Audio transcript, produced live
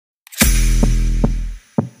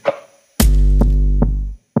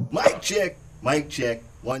Mic check.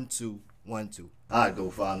 1 2 1 2. Alright, go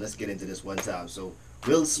fam. Let's get into this one time. So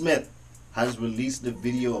Will Smith has released the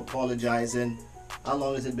video apologizing. How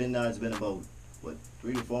long has it been now? It's been about what,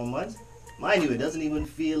 3 to 4 months? Mind you, it doesn't even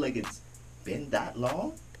feel like it's been that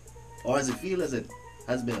long. Or does it feel as it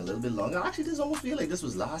has been a little bit longer? Actually, this almost feel like this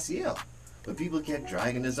was last year. But people kept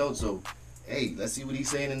dragging this out. So hey, let's see what he's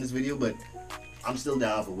saying in this video. But I'm still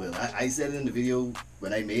down for Will. I said in the video,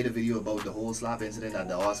 when I made a video about the whole slap incident at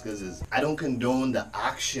the Oscars, is I don't condone the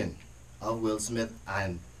action of Will Smith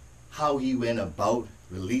and how he went about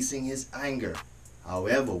releasing his anger.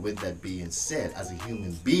 However, with that being said, as a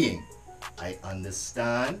human being, I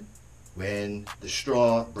understand when the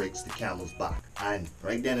straw breaks the camel's back. And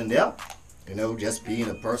right then and there, just being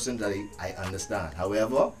a person that I understand.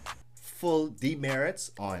 However, full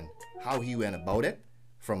demerits on how he went about it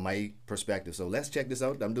from my perspective. So let's check this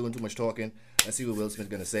out. I'm doing too much talking. Let's see what Will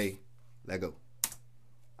Smith's gonna say. Let go.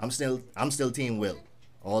 I'm still Team Will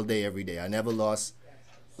all day, every day. I never lost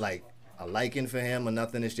like a liking for him or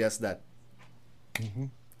nothing. It's just that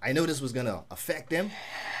I know this was gonna affect him.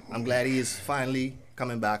 I'm glad he is finally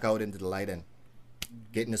coming back out into the light and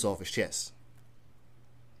getting this off his chest.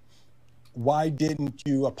 Why didn't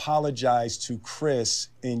you apologize to Chris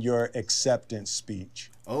in your acceptance speech?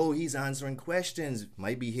 Oh, he's answering questions.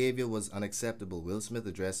 My behavior was unacceptable. Will Smith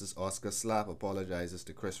addresses Oscar slap, apologizes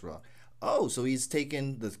to Chris Rock. Oh, so he's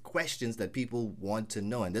taking the questions that people want to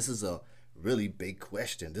know. And this is a really big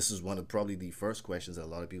question. This is one of probably the first questions that a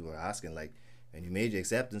lot of people are asking. Like, when you made your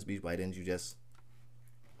acceptance speech, why didn't you just...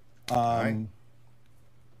 I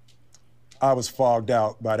was fogged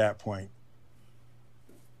out by that point.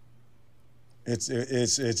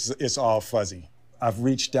 It's all fuzzy. I've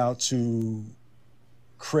reached out to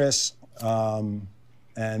Chris, and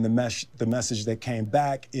the message that came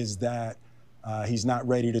back is that he's not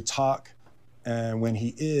ready to talk, and when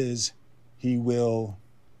he is, he will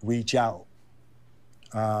reach out.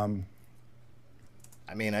 I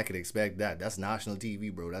mean, I could expect that. That's national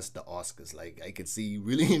TV, bro. That's the Oscars. Like, I could see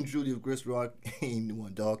really and truly if Chris Rock ain't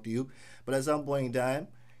want to talk to you. But at some point in time,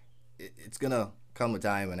 it's going to come a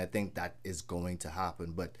time, and I think that is going to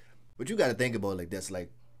happen. But what you got to think about like this,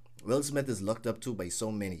 like, Will Smith is looked up to by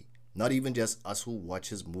so many. Not even just us who watch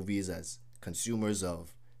his movies as consumers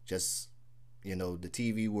of just, the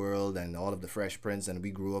TV world and all of the Fresh Prince. And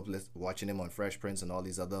we grew up watching him on Fresh Prince and all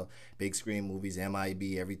these other big screen movies,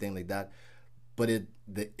 MIB, everything like that. But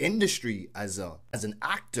the industry as an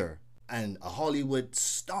actor and a Hollywood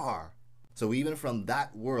star. So even from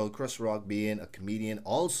that world, Chris Rock being a comedian,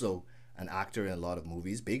 also an actor in a lot of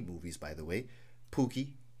movies, big movies, by the way.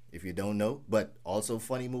 Pookie, if you don't know, but also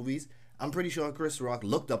funny movies. I'm pretty sure Chris Rock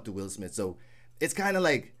looked up to Will Smith. So it's kind of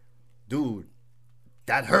like, dude,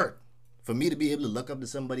 that hurt. For me to be able to look up to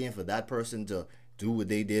somebody and for that person to do what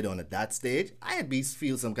they did on that stage, I'd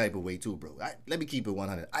feel some type of way too, bro. Let me keep it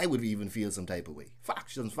 100. I would even feel some type of way.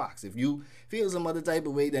 Facts. If you feel some other type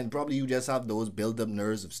of way, then probably you just have those build-up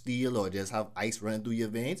nerves of steel or just have ice running through your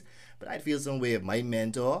veins. But I'd feel some way if my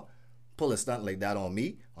mentor pull a stunt like that on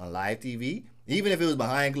me on live TV, even if it was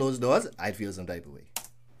behind closed doors, I'd feel some type of way.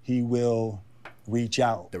 He will reach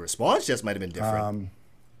out. The response just might have been different.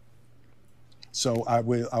 So I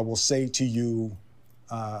will say to you,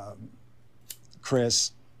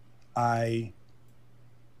 Chris, I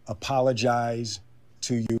apologize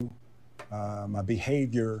to you. My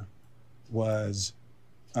behavior was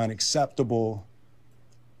unacceptable,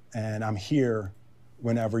 and I'm here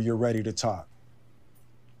whenever you're ready to talk.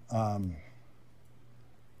 I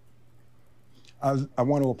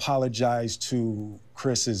want to apologize to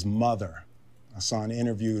Chris's mother. I saw an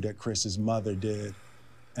interview that Chris's mother did,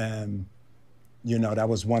 and that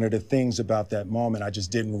was one of the things about that moment. I just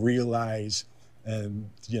didn't realize, and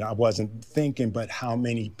I wasn't thinking, but how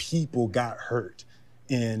many people got hurt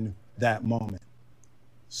in that moment.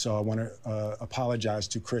 So I want to apologize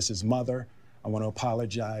to Chris's mother. I want to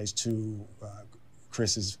apologize to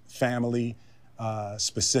Chris's family,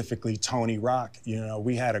 specifically Tony Rock.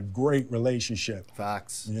 We had a great relationship.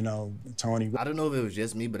 Facts. Tony. I don't know if it was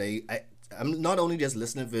just me, but I'm not only just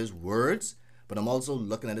listening for his words, but I'm also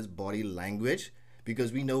looking at his body language,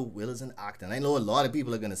 because we know Will is an actor. And I know a lot of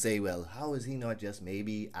people are going to say, well, how is he not just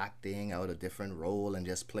maybe acting out a different role and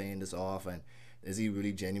just playing this off? And is he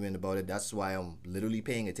really genuine about it? That's why I'm literally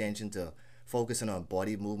paying attention to focusing on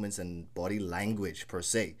body movements and body language per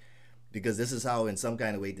se. Because this is how, in some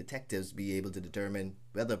kind of way, detectives be able to determine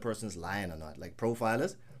whether a person's lying or not. Like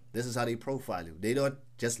profilers, this is how they profile you. They don't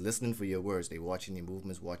just listening for your words. They watching your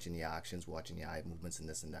movements, watching your actions, watching your eye movements and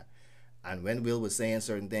this and that. And when Will was saying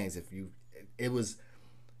certain things, it was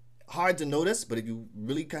hard to notice, but if you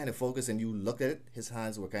really kind of focus and you look at it, his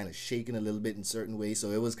hands were kind of shaking a little bit in certain ways.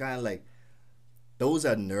 So it was kind of like those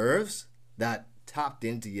are nerves that tapped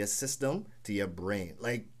into your system, to your brain.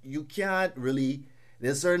 Like you can't really,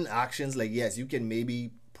 there's certain actions like yes, you can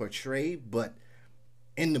maybe portray, but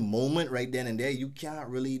in the moment right then and there, you can't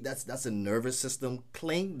really, that's a nervous system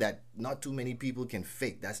cling that not too many people can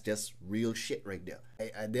fake. That's just real shit right there.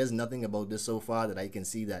 There's nothing about this so far that I can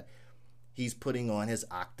see that he's putting on his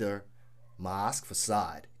actor mask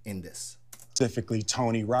facade in this. Specifically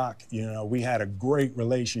Tony Rock, you know, we had a great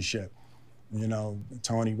relationship. You know,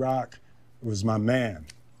 Tony Rock was my man.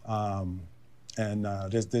 And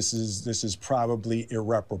this is probably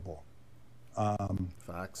irreparable.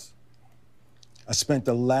 Facts. I spent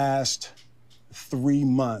the last 3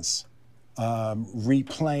 months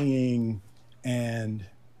replaying and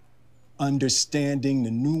understanding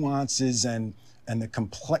the nuances and the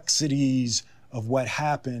complexities of what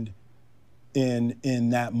happened in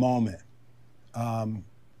that moment. And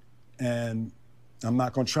I'm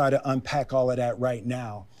not going to try to unpack all of that right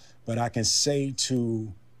now, but I can say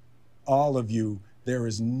to all of you, there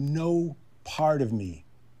is no part of me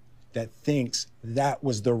that thinks that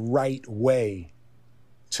was the right way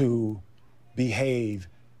to behave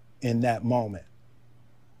in that moment.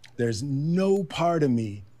 There's no part of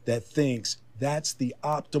me that thinks that's the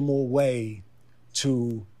optimal way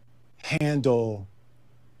to handle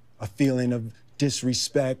a feeling of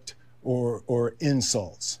disrespect or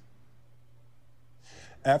insults.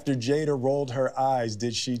 After Jada rolled her eyes,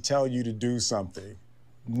 did she tell you to do something?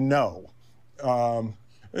 No.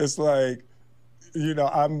 It's like, you know,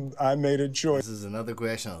 I made a choice. This is another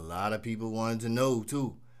question a lot of people wanted to know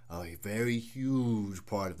too. A very huge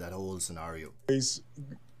part of that whole scenario.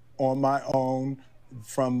 On my own,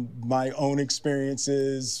 from my own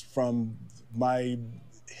experiences, from my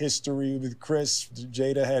history with Chris,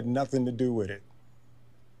 Jada had nothing to do with it.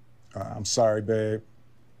 I'm sorry, babe.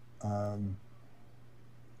 I'm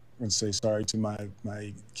gonna say sorry to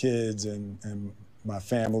my kids and my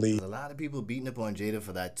family. There's a lot of people beating up on Jada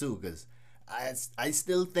for that too, because I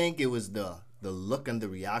still think it was the look and the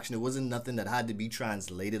reaction. It wasn't nothing that had to be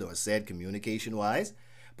translated or said communication-wise,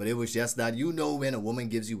 but it was just that, you know, when a woman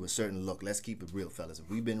gives you a certain look, let's keep it real, fellas. If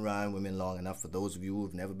we've been around women long enough, for those of you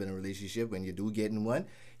who've never been in a relationship, when you do get in one,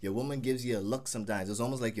 your woman gives you a look sometimes. It's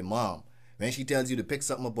almost like your mom. When she tells you to pick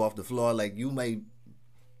something up off the floor, like you might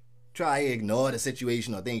try ignore the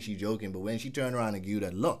situation or think she's joking, but when she turn around and give you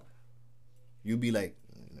that look, you be like,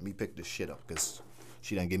 let me pick this shit up, because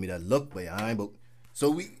she done give me that look, but I ain't. But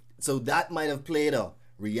so that might have played a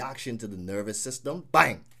reaction to the nervous system.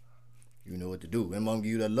 Bang! You know what to do. When mom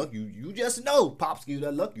give you that look, you just know. Pops give you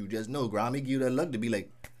that look, you just know. Grammy give you that look to be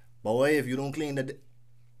like, boy, if you don't clean that,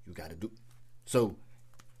 you gotta do. So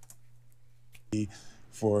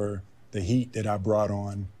for the heat that I brought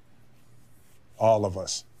on all of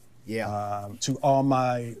us. Yeah. To all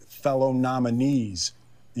my fellow nominees,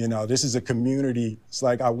 you know, this is a community. It's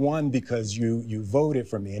like I won because you voted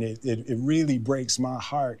for me, and it really breaks my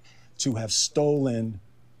heart to have stolen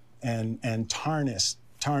and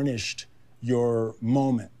tarnished your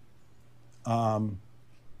moment. I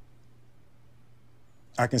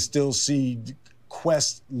can still see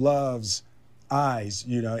Questlove's eyes.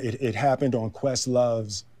 You know, it happened on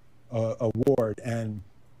Questlove's award, and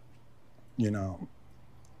you know,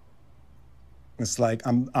 it's like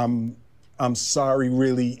I'm sorry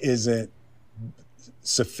really isn't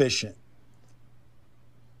sufficient.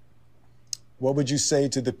 What would you say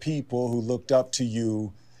to the people who looked up to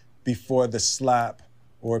you before the slap,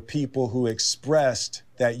 or people who expressed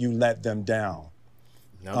that you let them down?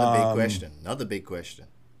 Another big question. Another big question.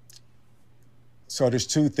 So there's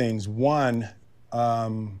two things. One,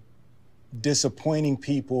 disappointing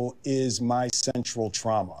people is my central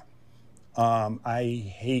trauma. I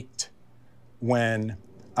hate when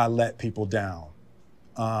I let people down.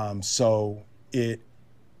 So it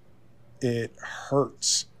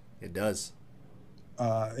hurts. It does.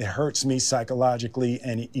 It hurts me psychologically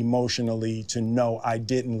and emotionally to know I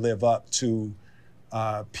didn't live up to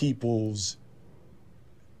people's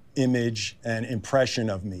image and impression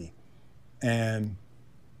of me. And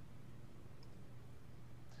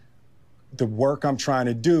the work I'm trying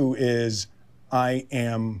to do is I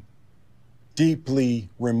am deeply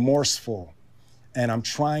remorseful, and I'm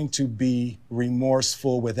trying to be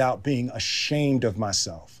remorseful without being ashamed of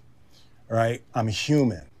myself, right? I'm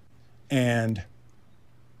human, and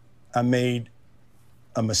I made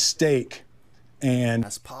a mistake, and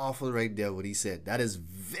that's powerful right there, what he said. That is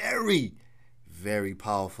very, very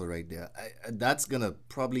powerful right there. That's gonna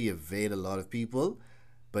probably evade a lot of people,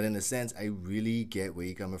 but in a sense, I really get where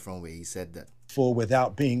you're coming from, where he said that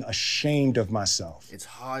without being ashamed of myself. It's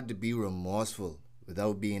hard to be remorseful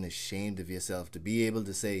without being ashamed of yourself, to be able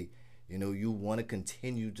to say, you know, you want to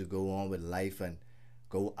continue to go on with life and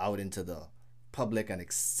go out into the public and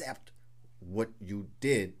accept what you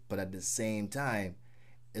did, but at the same time,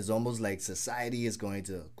 it's almost like society is going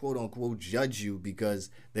to quote unquote judge you because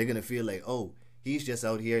they're going to feel like, oh, he's just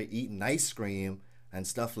out here eating ice cream and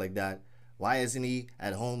stuff like that. Why isn't he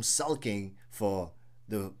at home sulking for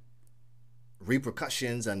the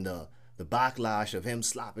repercussions and the backlash of him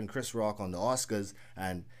slapping Chris Rock on the Oscars?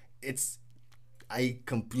 And I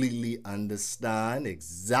completely understand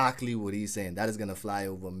exactly what he's saying. That is going to fly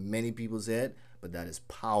over many people's head, but that is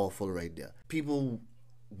powerful right there. People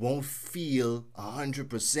won't feel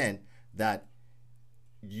 100% that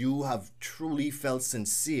you have truly felt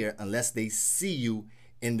sincere unless they see you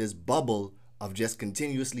in this bubble of just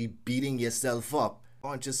continuously beating yourself up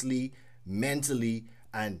consciously, mentally,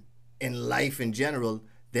 and in life in general.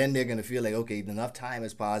 Then they're gonna feel like, okay, enough time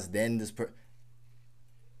has passed, then this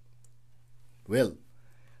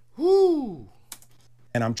whoo.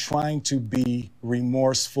 And I'm trying to be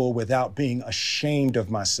remorseful without being ashamed of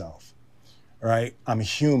myself, right? I'm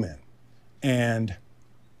human, and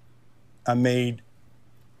I made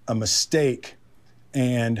a mistake,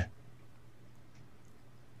 and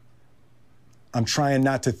I'm trying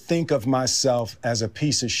not to think of myself as a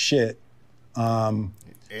piece of shit.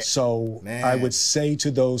 So I would say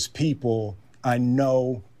to those people, I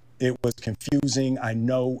know it was confusing. I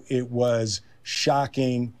know it was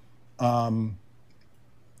shocking.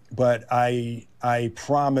 But I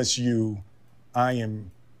promise you, I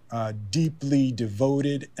am deeply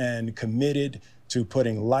devoted and committed to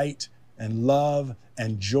putting light and love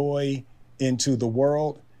and joy into the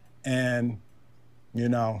world. And, you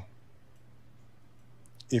know,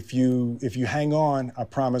 if you hang on, I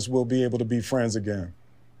promise we'll be able to be friends again.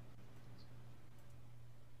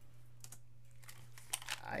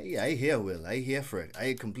 I hear Will. I hear Fred.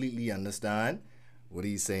 I completely understand what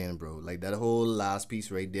he's saying, bro. Like that whole last piece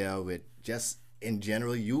right there with just in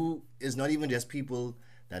general, it's not even just people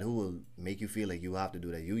that who will make you feel like you have to do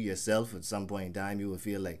that. You yourself at some point in time, you will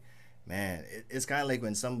feel like, man, it's kind of like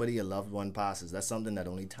when somebody, a loved one passes. That's something that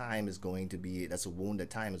only time is going to be, that's a wound that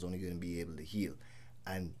time is only going to be able to heal.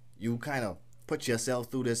 And you kind of put yourself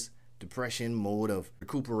through this depression mode of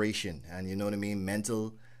recuperation and, you know what I mean,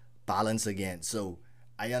 mental balance again. So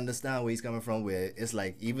I understand where he's coming from, where it's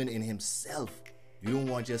like even in himself, you don't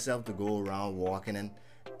want yourself to go around walking and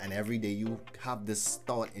every day you have this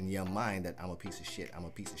thought in your mind that I'm a piece of shit, I'm a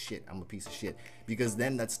piece of shit, I'm a piece of shit. Because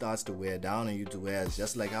then that starts to wear down on you to where it's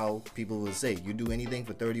just like how people will say, you do anything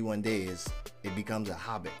for 31 days, it becomes a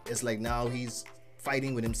habit. It's like now he's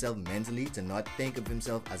fighting with himself mentally to not think of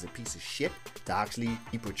himself as a piece of shit, to actually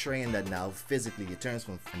be portraying that now physically. It turns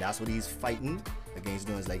from, and that's what he's fighting against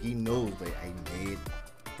doing. It's like he knows, like, I made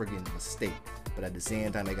a friggin' mistake. But at the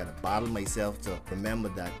same time, I gotta bottle myself to remember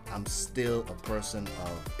that I'm still a person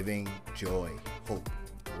of giving joy, hope,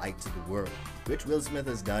 light to the world, which Will Smith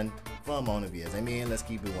has done for a amount of years. I mean, let's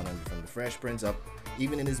keep it 100 from the Fresh Prince up.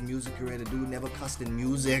 Even in his music career, the dude never cussed in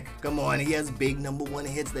music. Come on, he has big #1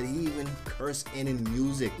 hits that he even cursed in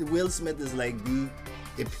music. Will Smith is like the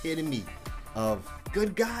epitome of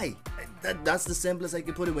good guy. That's the simplest I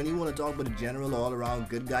can put it. When you want to talk about a general all-around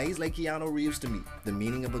good guy, he's like Keanu Reeves to me. The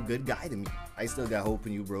meaning of a good guy to me. I still got hope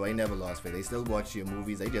in you, bro. I never lost faith. I still watch your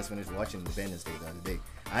movies. I just finished watching Independence Day the other day.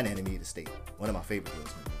 And Enemy of the State. One of my favorite Will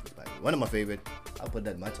Smith movies, by the way. One of my favorite. I'll put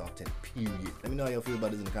that in my top 10, period. Let me know how y'all feel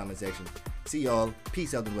about this in the comment section. See y'all.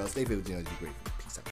 Peace out and well. Stay favorite. You know, be grateful.